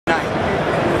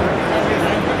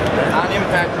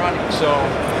So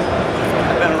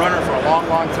I've been a runner for a long,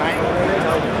 long time.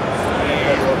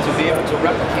 And to be able to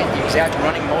replicate the exact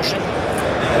running motion,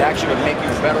 it actually would make you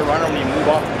a better runner when you move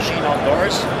off the machine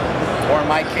outdoors. Or in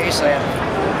my case, I have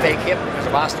fake hip because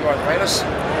of osteoarthritis.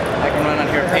 I can run on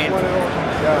here pain-free.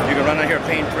 You can run on here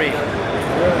pain-free.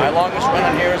 My longest run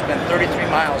on here has been 33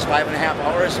 miles, 5.5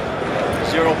 hours,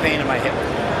 zero pain in my hip.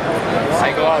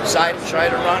 I go outside and try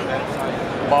to run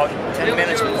about 10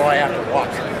 minutes before I have to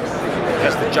walk.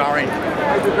 Just the jarring.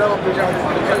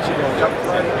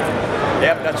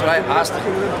 Yep, that's what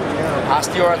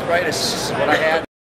osteoarthritis is what I had.